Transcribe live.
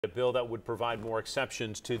A bill that would provide more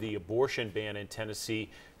exceptions to the abortion ban in Tennessee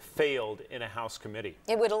failed in a House committee.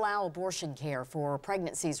 It would allow abortion care for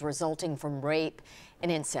pregnancies resulting from rape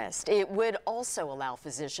and incest. It would also allow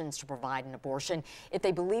physicians to provide an abortion if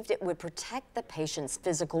they believed it would protect the patient's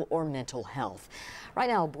physical or mental health. Right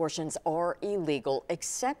now, abortions are illegal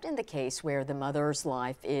except in the case where the mother's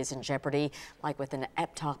life is in jeopardy, like with an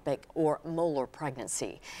ectopic or molar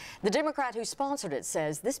pregnancy. The Democrat who sponsored it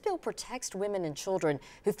says this bill protects women and children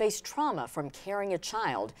who face trauma from carrying a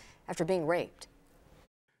child after being raped.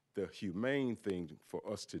 The humane thing for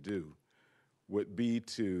us to do would be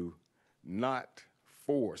to not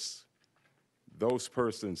force those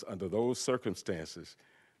persons under those circumstances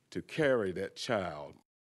to carry that child.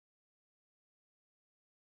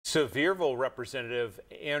 Sevierville Representative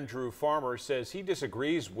Andrew Farmer says he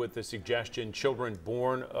disagrees with the suggestion children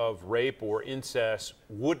born of rape or incest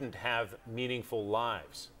wouldn't have meaningful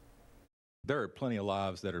lives. There are plenty of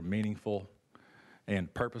lives that are meaningful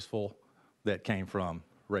and purposeful that came from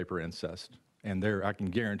rape or incest. And I can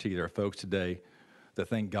guarantee there are folks today that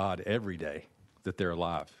thank God every day that they're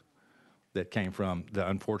alive, that came from the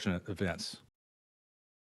unfortunate events.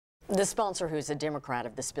 The sponsor, who's a Democrat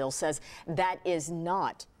of this bill, says that is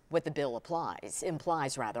not what the bill implies.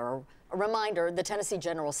 A reminder, the Tennessee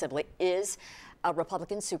General Assembly is a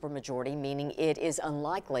Republican supermajority, meaning it is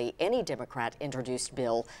unlikely any Democrat-introduced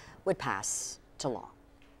bill would pass to law.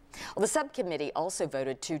 Well, the subcommittee also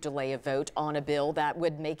voted to delay a vote on a bill that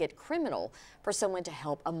would make it criminal for someone to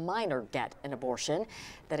help a minor get an abortion.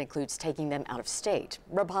 That includes taking them out of state.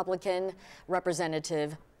 Republican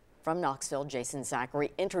Representative from Knoxville, Jason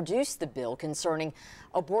Zachary, introduced the bill concerning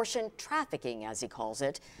abortion trafficking, as he calls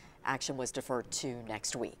it. Action was deferred to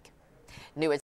next week. New